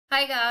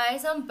Hi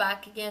guys, I'm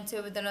back again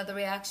today with another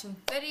reaction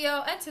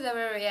video, and today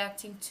we're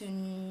reacting to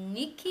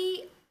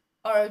Nikki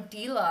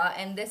Ardilla,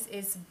 and this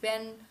is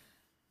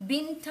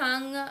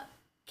Bintang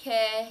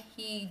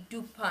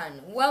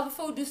Kehidupan. Well,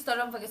 before we do start,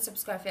 don't forget to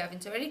subscribe if you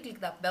haven't already. Click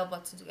that bell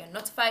button to get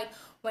notified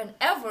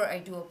whenever I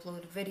do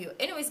upload a video.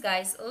 Anyways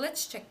guys,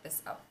 let's check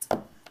this out.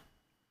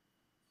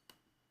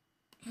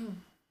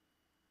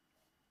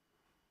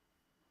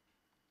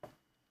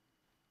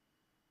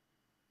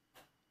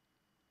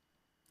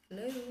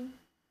 Hello.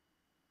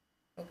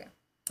 Okay.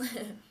 Was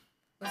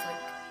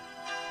like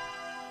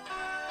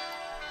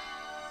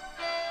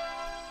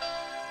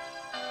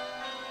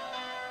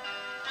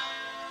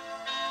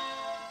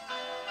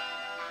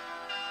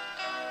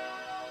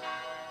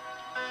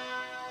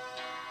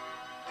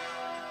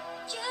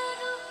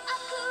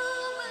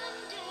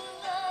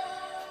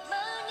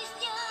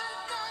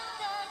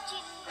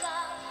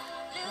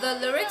the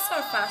lyrics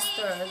are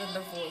faster than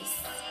the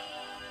voice.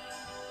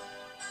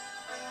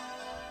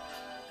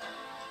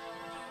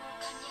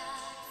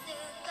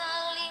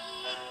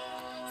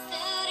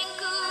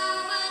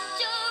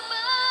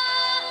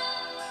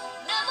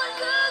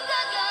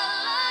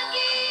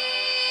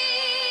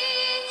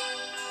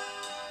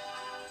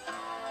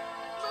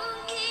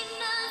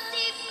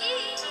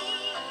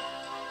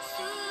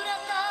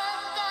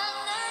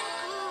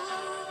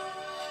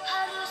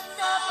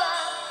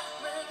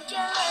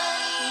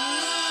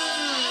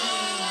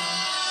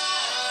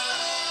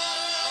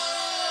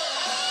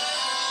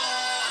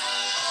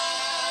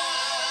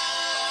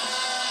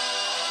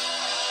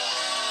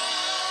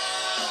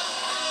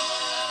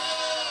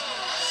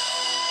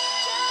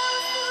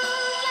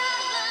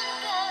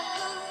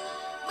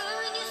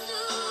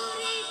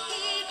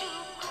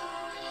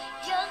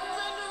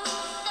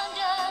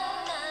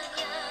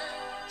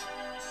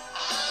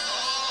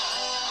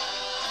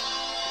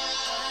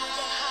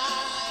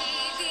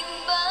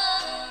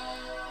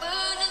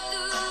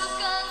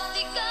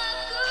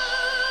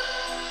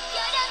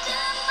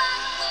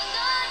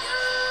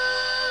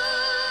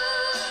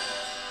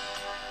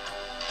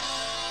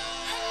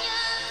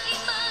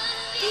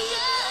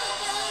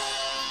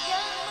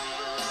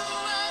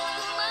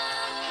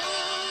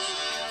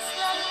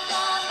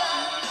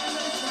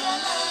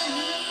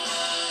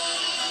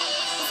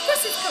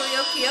 It's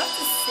karaoke, you have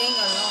to sing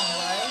along,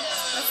 right?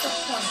 That's the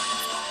point.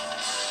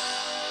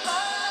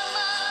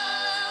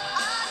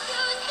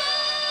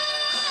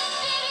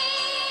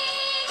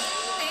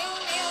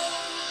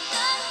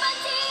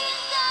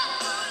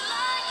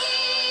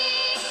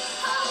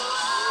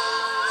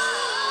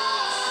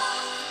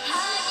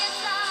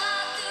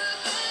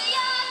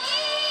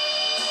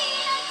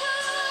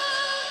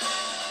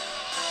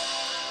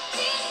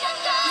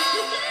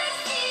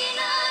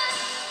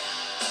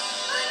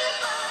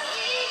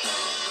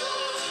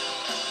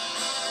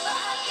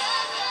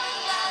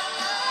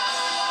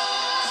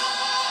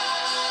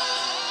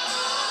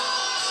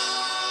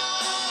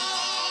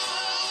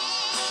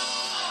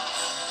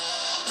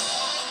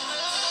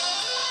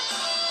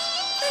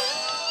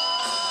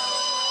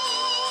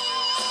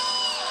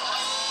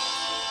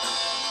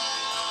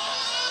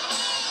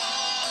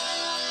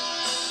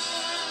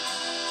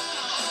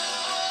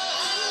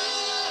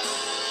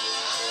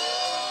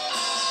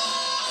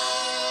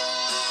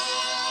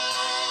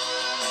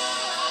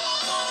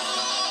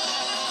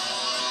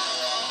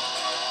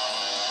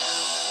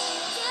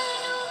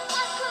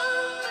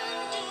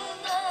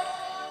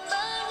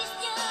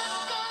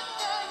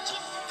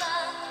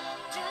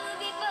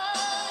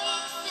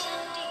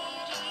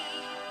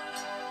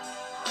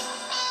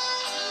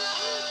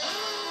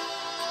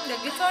 The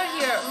guitar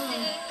here.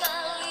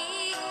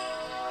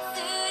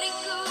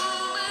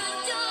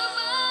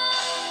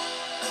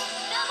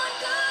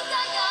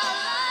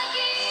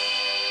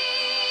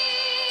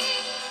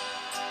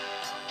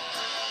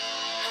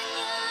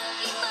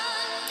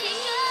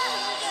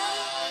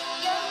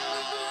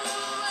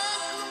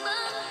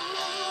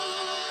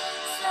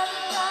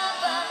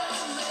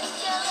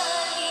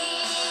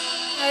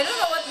 I don't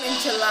know what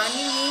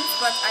menjalani means,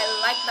 but I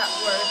like that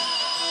word.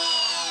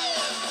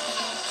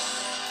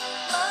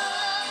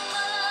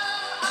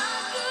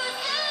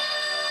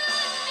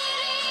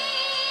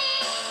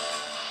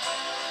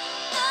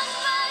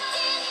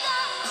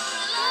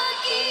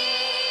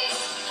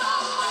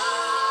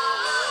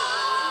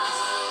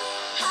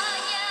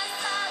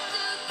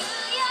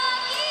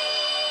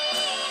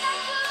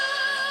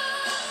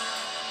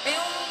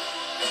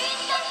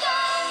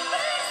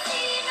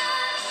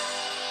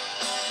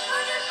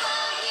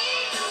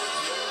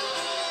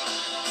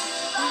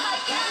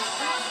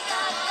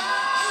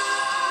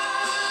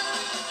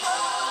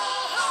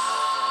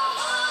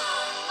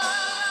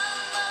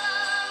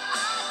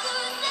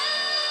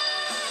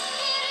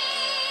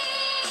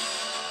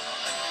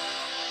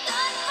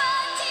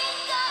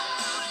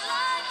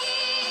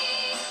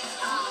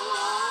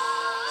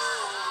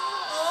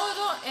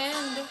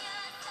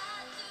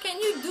 Can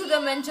you do the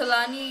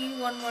menjalani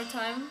one more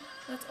time?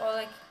 That's all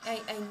I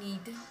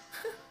need.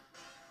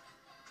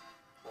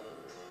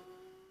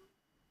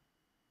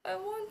 I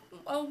want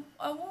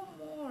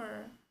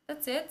more.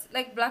 That's it?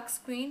 Like black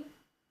screen?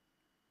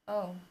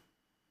 Oh,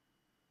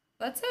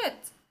 that's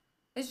it.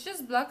 It's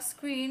just black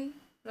screen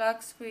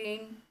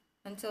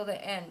until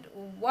the end.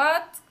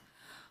 What?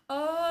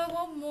 Oh, I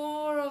want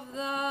more of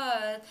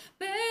that.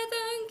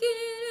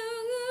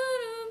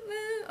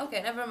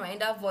 Okay, never mind.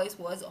 That voice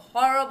was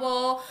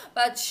horrible.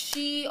 But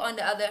she, on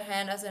the other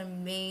hand, has an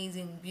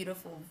amazing,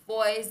 beautiful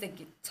voice. The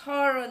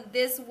guitar on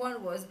this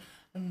one was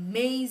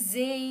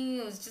amazing.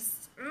 It was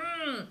just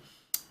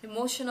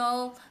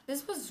emotional.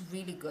 This was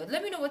really good.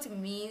 Let me know what it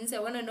means. I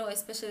want to know,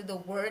 especially the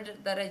word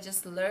that I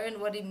just learned,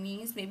 what it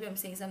means. Maybe I'm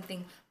saying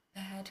something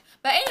bad.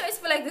 But anyways,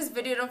 if you like this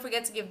video, don't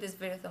forget to give this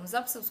video a thumbs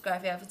up, subscribe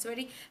if you haven't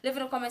already, leave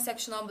in the comment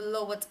section down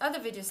below what other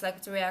videos like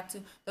to react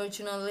to. The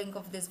original link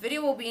of this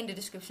video will be in the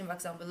description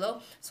box down below,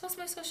 so what's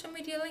my social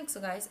media link.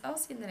 So guys, I'll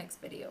see you in the next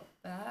video.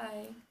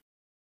 Bye.